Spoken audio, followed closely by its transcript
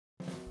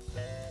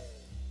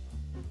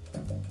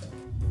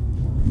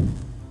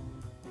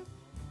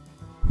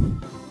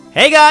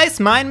Hey guys,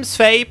 my name's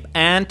Fabe,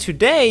 and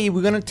today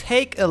we're gonna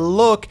take a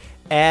look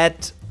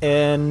at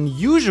an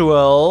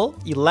usual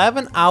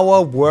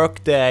 11-hour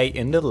workday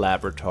in the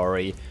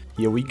laboratory.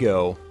 Here we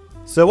go.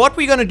 So what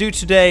we're gonna do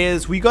today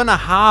is we're gonna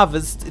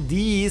harvest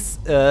these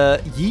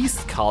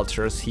yeast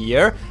cultures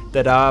here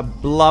that are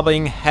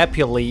blubbing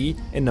happily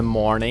in the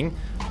morning.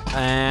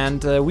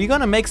 And we're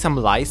gonna make some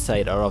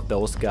lysate out of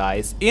those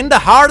guys in the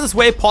hardest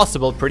way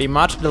possible, pretty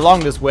much the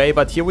longest way,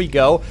 but here we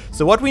go.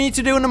 So what we need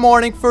to do in the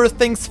morning, first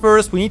things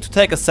first, we need to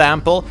take a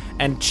sample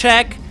and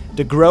check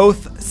the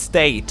growth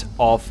state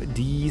of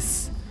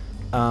these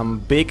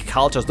big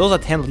cultures. Those are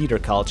 10-liter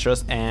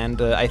cultures,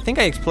 and I think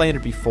I explained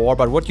it before,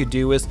 but what you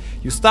do is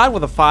you start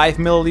with a 5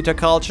 milliliter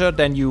culture,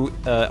 then you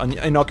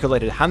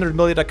inoculate a 100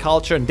 milliliter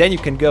culture, and then you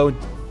can go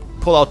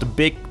pull out the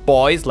big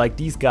boys like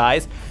these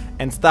guys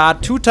and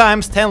start 2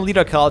 times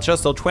 10-liter culture,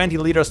 so 20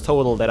 liters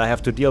total that I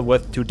have to deal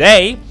with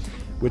today,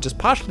 which is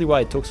partially why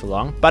it took so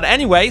long. But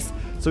anyways,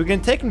 so we can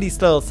take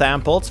these little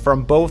samples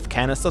from both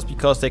canisters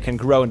because they can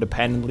grow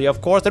independently,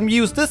 of course, and we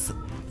use this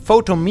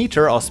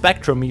photometer or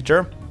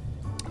spectrometer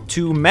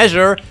to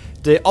measure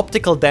the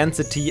optical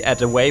density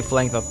at a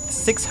wavelength of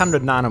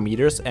 600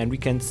 nanometers, and we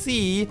can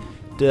see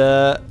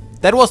that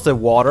was the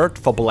water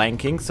for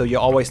blanking, so you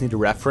always need a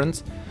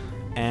reference.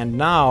 And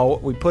now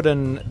we put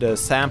in the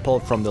sample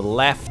from the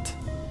left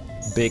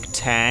big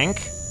tank.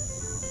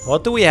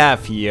 What do we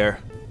have here?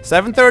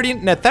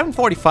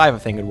 745 I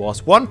think it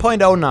was.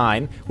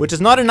 1.09, which is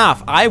not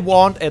enough. I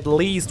want at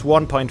least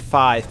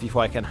 1.5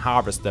 before I can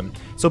harvest them.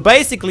 So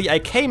basically I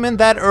came in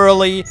that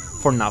early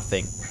for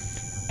nothing.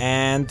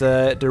 And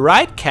the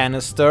right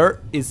canister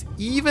is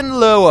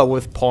even lower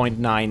with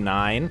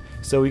 0.99.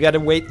 So we gotta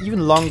wait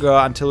even longer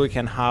until we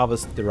can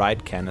harvest the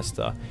right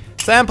canister.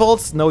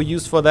 Samples, no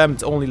use for them.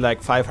 It's only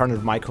like 500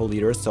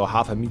 microliters, so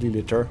half a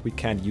milliliter. We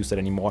can't use it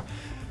anymore.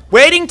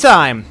 Waiting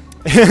time!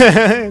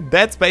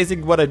 That's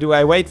basically what I do.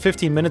 I wait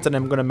 15 minutes and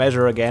I'm gonna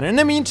measure again. In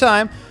the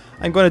meantime,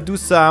 I'm gonna do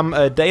some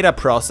data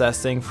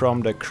processing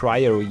from the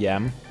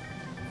cryo-EM.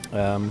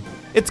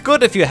 It's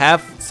good if you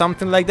have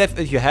something like that,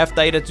 if you have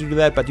data to do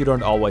that, but you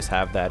don't always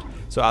have that.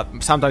 So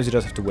sometimes you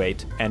just have to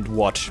wait and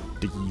watch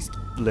the yeast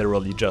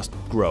literally just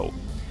grow.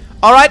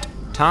 Alright,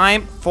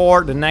 time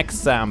for the next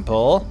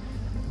sample.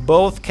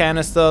 Both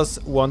canisters,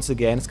 once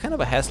again, it's kind of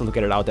a hassle to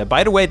get it out there.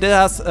 By the way,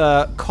 there's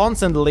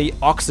constantly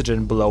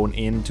oxygen blown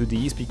into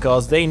these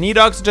because they need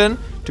oxygen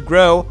to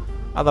grow.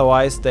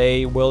 Otherwise,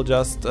 they will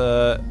just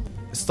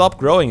stop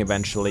growing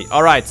eventually.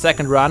 Alright,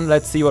 second run.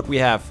 Let's see what we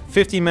have.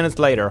 15 minutes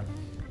later.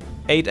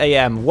 8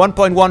 AM,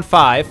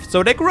 1.15.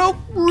 So they grow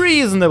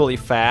reasonably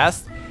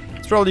fast.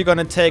 It's probably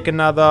gonna take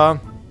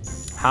another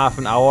half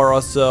an hour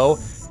or so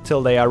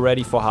till they are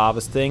ready for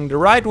harvesting. The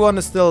right one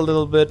is still a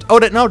little bit... Oh,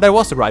 no, that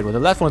was the right one. The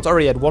left one's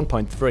already at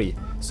 1.3.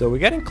 So we're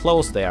getting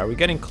close there. We're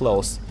getting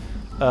close.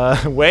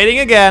 Waiting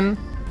again.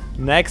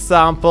 Next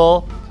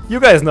sample. You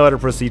guys know the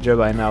procedure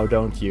by now,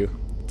 don't you?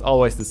 It's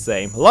always the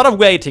same. A lot of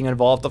waiting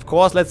involved, of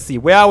course. Let's see.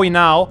 Where are we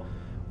now?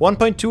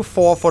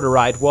 1.24 for the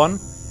right one.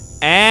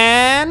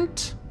 And...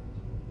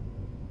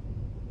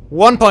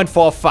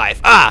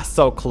 1.45. Ah,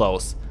 so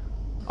close.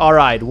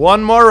 Alright,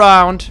 one more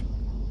round.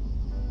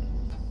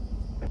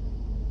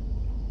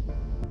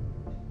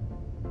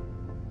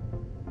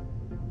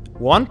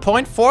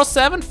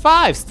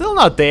 1.475, still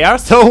not there,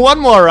 so one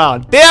more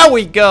round. There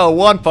we go,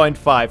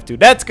 1.52.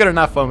 That's good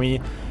enough for me.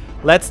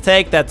 Let's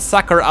take that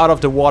sucker out of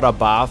the water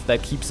bath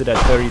that keeps it at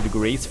 30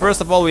 degrees.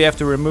 First of all, we have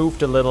to remove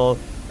the little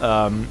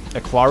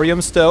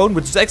aquarium stone,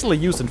 which is actually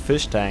used in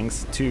fish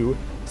tanks too.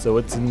 So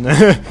it's in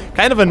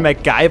kind of a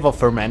MacGyver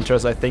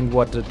fermenters, I think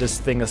what this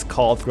thing is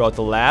called throughout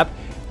the lab.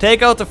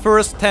 Take out the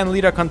first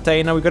 10-liter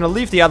container. We're gonna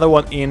leave the other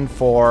one in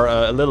for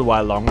a little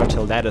while longer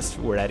till that is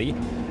ready.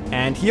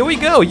 And here we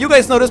go. You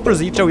guys know this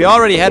procedure. We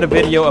already had a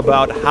video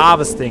about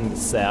harvesting the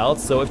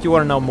cells. So if you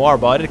want to know more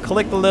about it,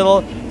 click the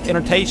little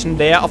annotation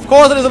there. Of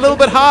course, it is a little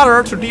bit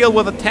harder to deal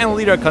with a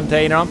 10-liter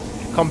container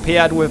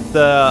compared with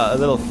the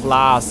little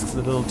flasks,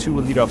 the little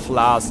 2-liter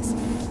flasks,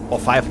 or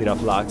 5-liter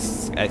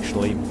flasks,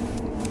 actually,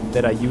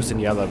 that I used in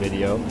the other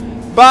video.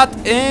 But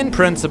in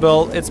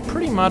principle, it's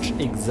pretty much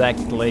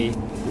exactly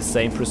the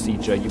same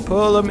procedure. You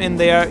pull them in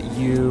there,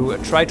 you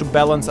try to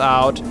balance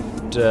out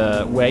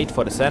the weight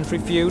for the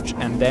centrifuge,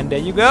 and then there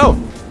you go.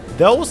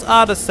 Those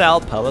are the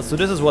cell pellets. So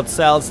this is what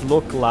cells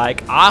look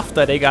like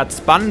after they got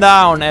spun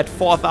down at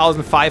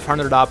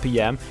 4,500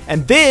 RPM.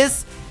 And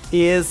this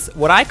is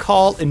what I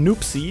call a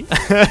noopsie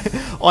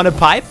on a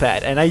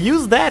pipette. And I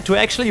use that to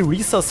actually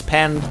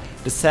resuspend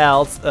the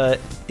cells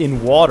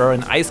in water,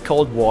 in ice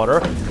cold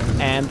water.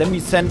 And then we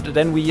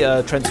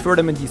transfer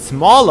them in these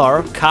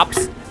smaller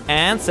cups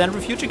and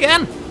centrifuge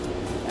again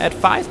at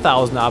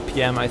 5,000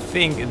 RPM, I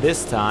think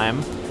this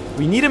time.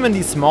 We need them in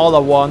these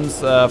smaller ones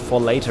for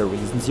later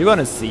reasons, you're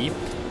gonna see.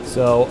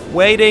 So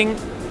waiting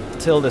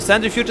till the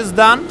centrifuge is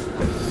done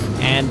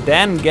and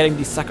then getting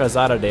these suckers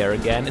out of there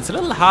again. It's a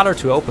little harder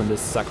to open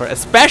this sucker,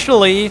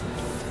 especially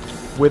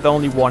with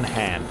only one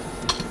hand.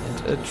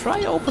 And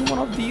try open one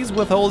of these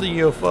with holding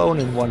your phone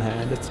in one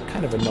hand. It's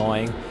kind of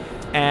annoying.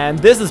 And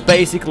this is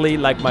basically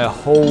like my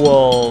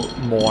whole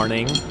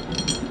morning.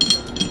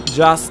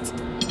 Just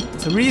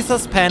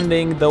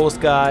resuspending those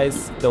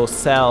guys, those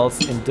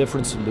cells in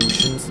different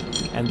solutions,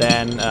 and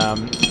then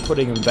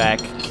putting them back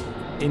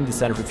in the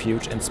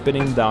centrifuge and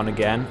spinning them down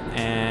again.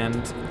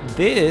 And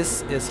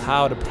this is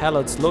how the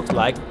pellets look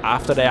like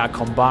after they are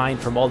combined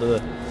from all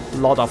the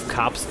lot of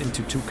cups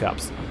into 2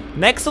 cups.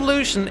 Next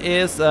solution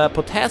is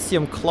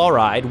potassium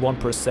chloride,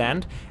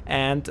 1%,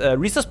 and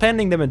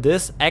resuspending them in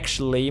this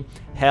actually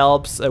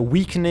helps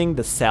weakening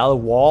the cell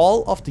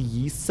wall of the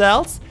yeast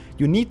cells.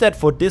 You need that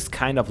for this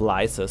kind of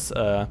lysis.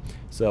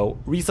 So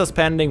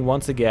resuspending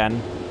once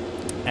again,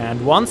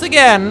 and once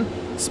again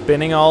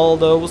spinning all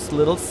those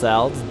little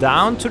cells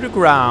down to the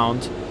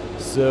ground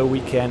so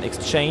we can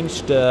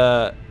exchange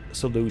the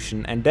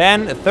solution. And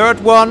then a third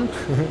one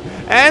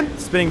and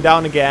spinning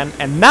down again.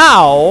 And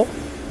now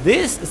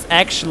this is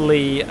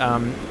actually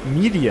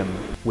medium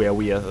where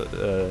we are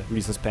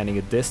resuspending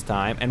it this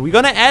time. And we're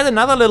gonna add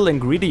another little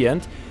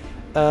ingredient.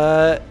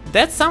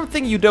 That's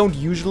something you don't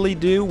usually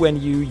do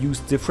when you use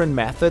different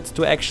methods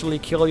to actually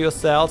kill your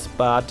cells,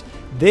 but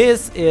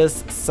this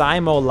is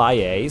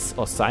simolase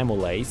or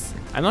simolase.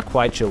 I'm not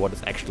quite sure what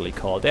it's actually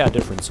called. There are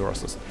different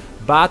sources.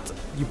 But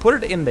you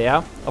put it in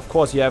there. Of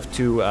course, you have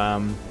to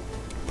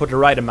put the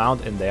right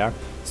amount in there.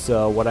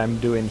 So what I'm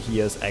doing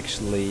here is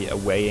actually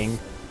weighing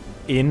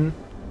in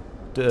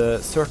the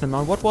certain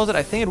amount. What was it?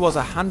 I think it was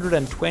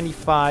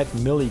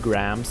 125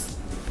 milligrams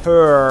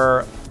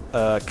per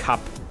cup.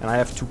 And I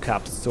have 2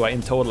 cups, so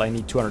in total I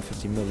need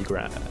 250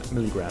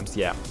 milligrams,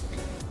 yeah.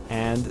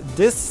 And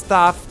this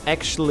stuff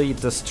actually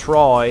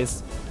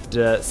destroys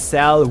the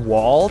cell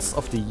walls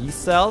of the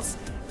yeast cells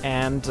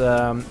and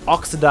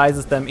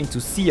oxidizes them into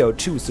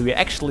CO2. So you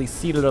actually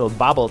see the little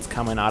bubbles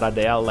coming out of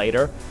there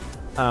later,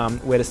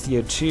 where the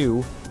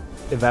CO2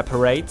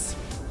 evaporates.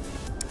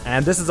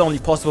 And this is only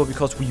possible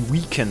because we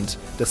weakened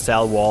the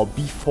cell wall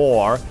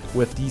before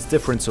with these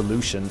different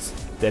solutions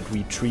that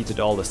we treated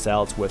all the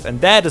cells with. And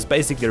that is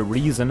basically the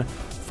reason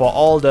for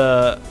all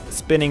the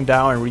spinning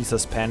down and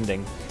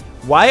resuspending.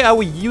 Why are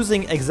we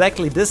using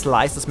exactly this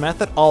lysis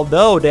method,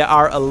 although there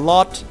are a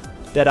lot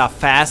that are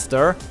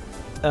faster,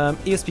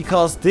 is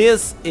because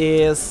this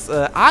is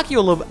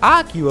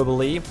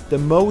arguably the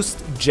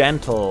most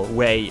gentle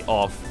way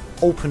of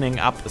opening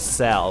up a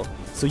cell.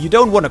 So you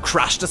don't want to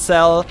crush the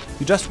cell,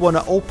 you just want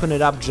to open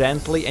it up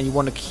gently, and you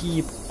want to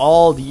keep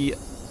all the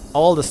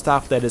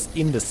stuff that is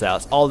in the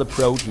cells, all the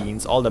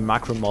proteins, all the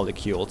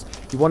macromolecules.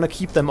 You want to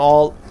keep them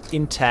all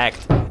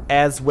intact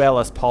as well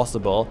as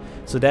possible.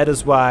 So that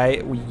is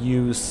why we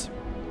use,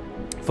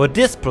 for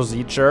this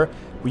procedure,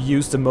 we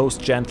use the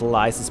most gentle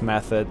lysis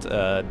method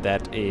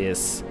that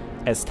is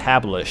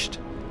established.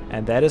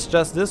 And that is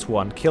just this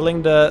one,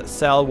 killing the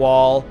cell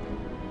wall,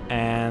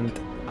 and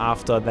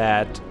after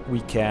that we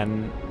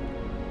can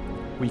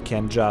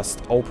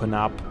just open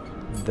up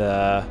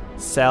the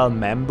cell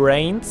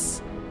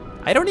membranes.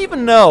 I don't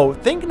even know,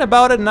 thinking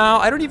about it now,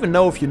 I don't even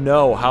know if you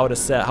know how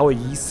a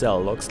yeast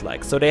cell looks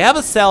like. So they have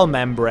a cell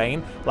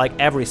membrane, like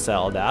every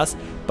cell does,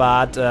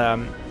 but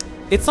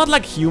it's not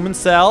like human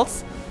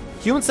cells.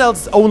 Human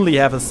cells only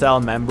have a cell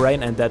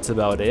membrane and that's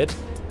about it.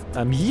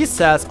 Yeast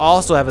cells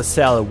also have a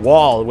cell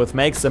wall, which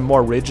makes them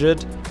more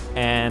rigid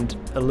and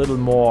a little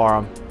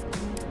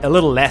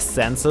less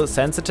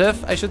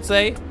sensitive, I should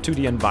say, to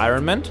the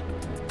environment.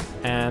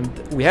 And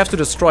we have to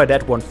destroy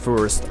that one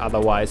first,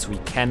 otherwise we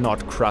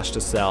cannot crush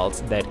the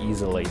cells that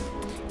easily.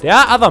 There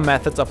are other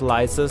methods of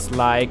lysis,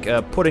 like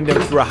putting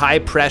them through a high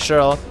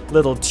pressure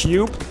little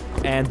tube,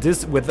 and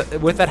this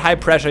with that high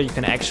pressure you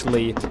can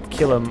actually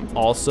kill them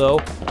also.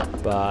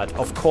 But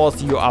of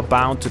course you are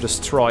bound to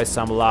destroy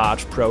some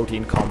large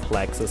protein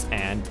complexes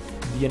and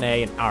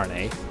DNA and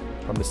RNA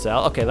from the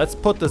cell. Okay, let's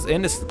put this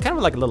in. It's kind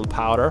of like a little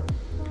powder.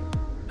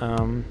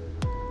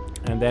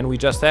 And then we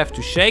just have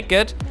to shake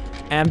it.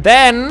 And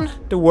then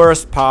the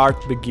worst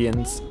part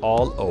begins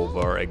all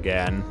over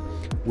again,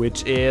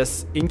 which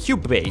is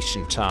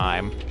incubation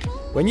time.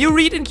 When you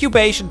read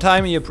incubation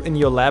time in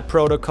your lab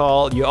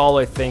protocol, you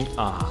always think,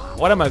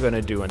 what am I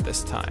gonna do in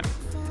this time?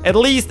 At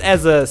least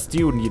as a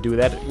student you do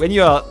that. When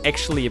you're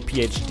actually a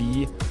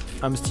PhD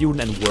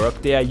student and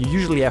work there, you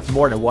usually have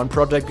more than one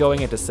project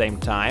going at the same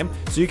time.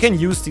 So you can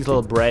use these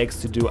little breaks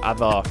to do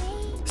other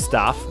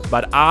stuff.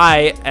 But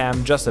I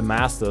am just a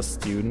master's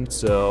student,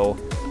 so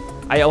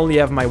I only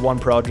have my one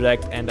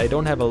project and I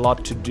don't have a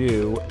lot to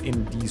do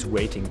in these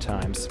waiting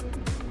times.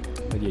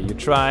 But yeah, you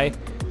try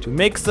to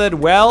mix it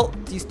well,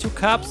 these 2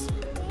 cups,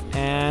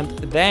 and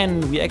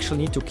then we actually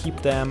need to keep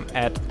them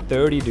at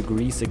 30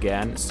 degrees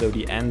again so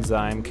the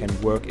enzyme can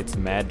work its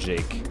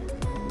magic.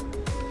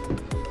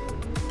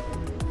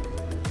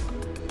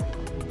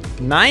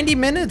 90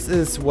 minutes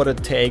is what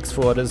it takes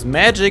for this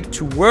magic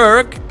to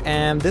work,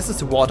 and this is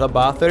the water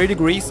bath, 30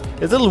 degrees.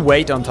 There's a little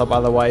weight on top,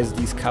 otherwise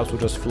these cups will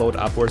just float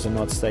upwards and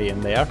not stay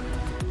in there.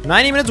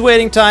 90 minutes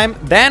waiting time,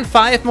 then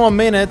 5 more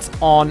minutes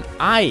on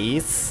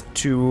ice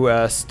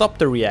to stop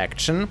the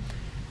reaction.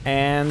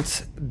 And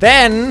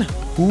then,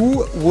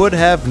 who would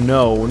have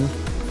known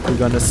We're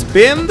gonna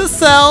spin the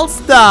cells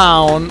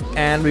down,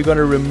 and we're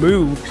gonna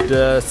remove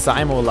the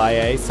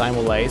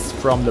simulase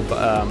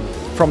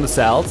from the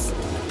cells.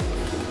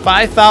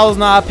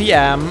 5000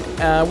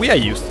 RPM. We are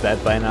used to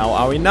that by now,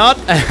 are we not?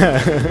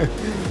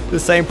 The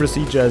same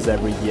procedure as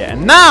every year.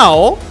 And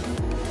now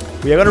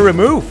we are gonna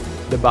remove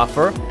the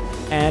buffer,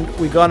 and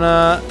we're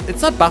gonna...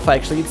 It's not buffer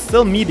actually, it's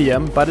still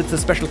medium, but it's a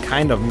special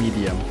kind of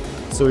medium.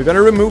 So we're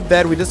gonna remove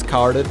that, we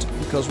discard it,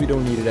 because we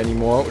don't need it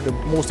anymore. The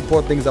most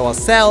important thing is our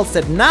cells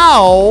that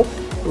now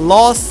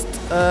lost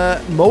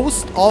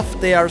most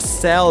of their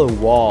cell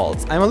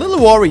walls. I'm a little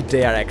worried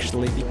there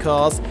actually,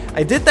 because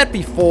I did that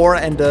before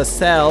and the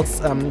cells,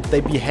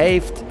 they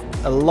behaved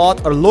a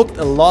lot, or looked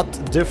a lot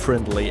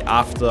differently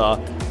after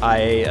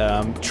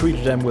I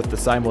treated them with the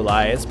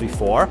simulase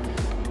before.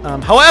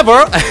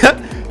 However,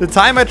 the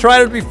time I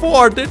tried it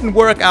before didn't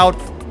work out,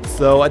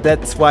 so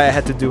that's why I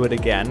had to do it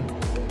again.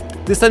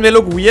 This time they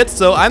look weird,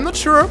 so I'm not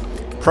sure.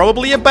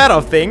 Probably a better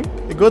thing.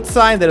 A good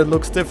sign that it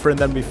looks different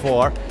than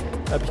before.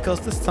 Because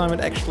this time it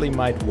actually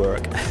might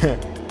work.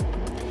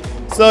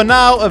 So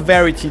now a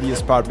very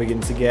tedious part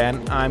begins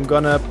again. I'm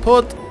gonna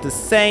put the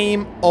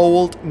same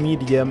old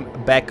medium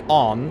back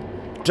on,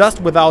 just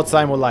without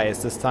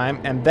simulase this time.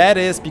 And that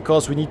is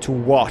because we need to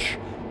wash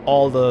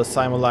all the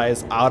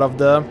simulase out of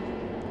the...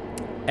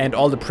 and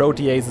all the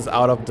proteases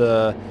out of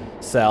the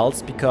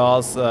cells,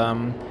 because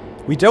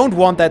we don't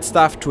want that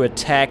stuff to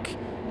attack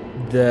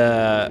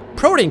the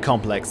protein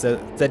complex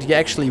that you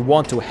actually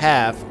want to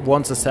have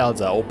once the cells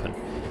are open.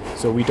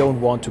 So we don't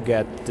want to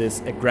get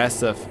this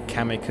aggressive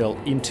chemical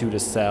into the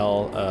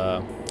cell,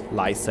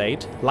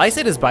 lysate.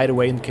 Lysate is, by the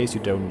way, in case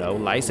you don't know,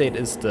 lysate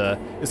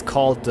is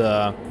called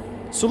the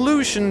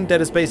solution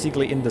that is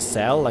basically in the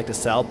cell, like the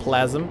cell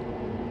plasm.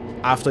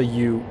 After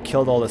you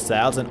killed all the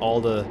cells and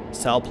all the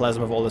cell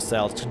plasm of all the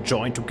cells to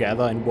join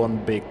together in one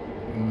big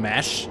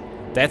mesh,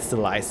 that's the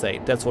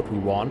lysate. That's what we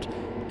want.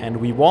 And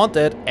we want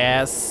it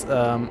as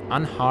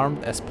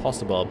unharmed as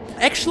possible.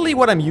 Actually,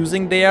 what I'm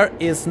using there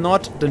is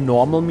not the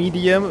normal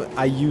medium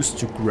I used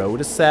to grow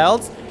the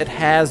cells. It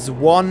has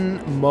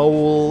 1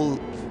 molar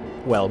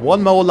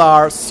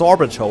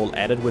sorbitol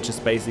added, which is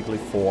basically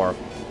for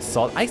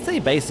salt. I say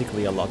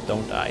basically a lot,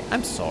 don't I?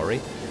 I'm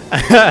sorry.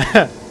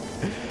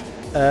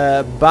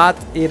 But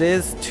it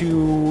is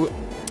to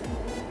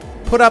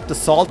put up the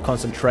salt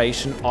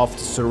concentration of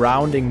the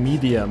surrounding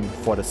medium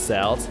for the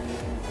cells.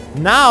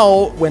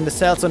 Now, when the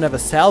cells don't have a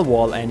cell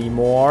wall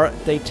anymore,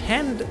 they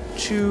tend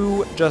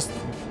to just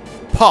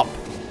pop.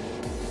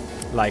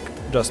 Like,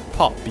 just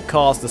pop.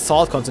 Because the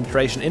salt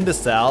concentration in the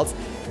cells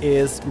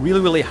is really,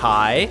 really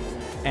high.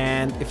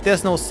 And if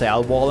there's no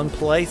cell wall in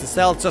place, the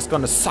cell's just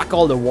gonna suck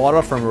all the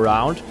water from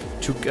around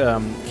to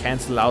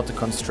cancel out the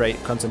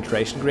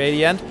concentration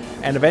gradient.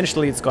 And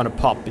eventually it's gonna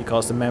pop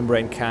because the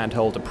membrane can't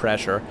hold the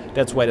pressure.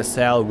 That's why the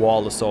cell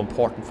wall is so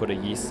important for the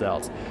yeast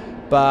cells.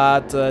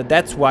 But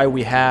that's why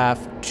we have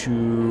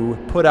to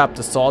put up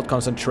the salt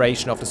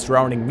concentration of the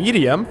surrounding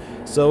medium,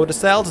 so the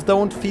cells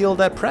don't feel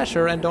that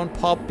pressure and don't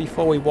pop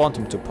before we want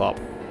them to pop.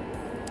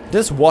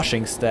 This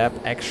washing step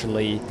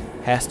actually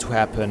has to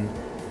happen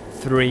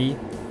 3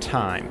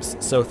 times.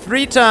 So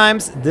 3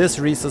 times this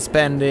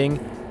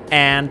resuspending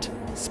and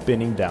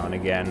spinning down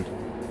again.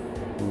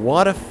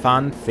 What a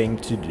fun thing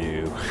to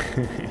do.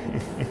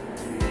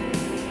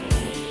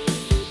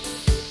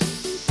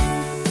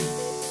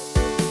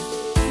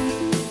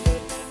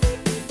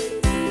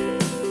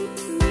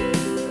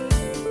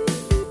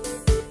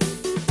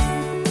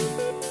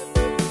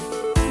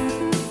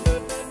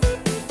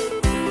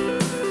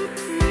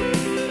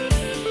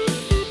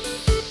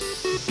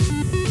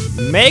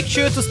 Make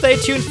sure to stay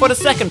tuned for the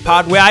second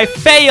part where I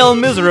fail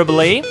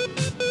miserably,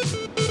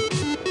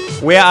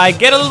 where I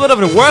get a little bit of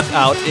the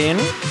workout in,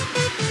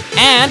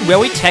 and where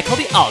we tackle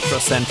the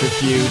ultra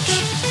centrifuge.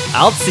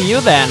 I'll see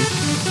you then.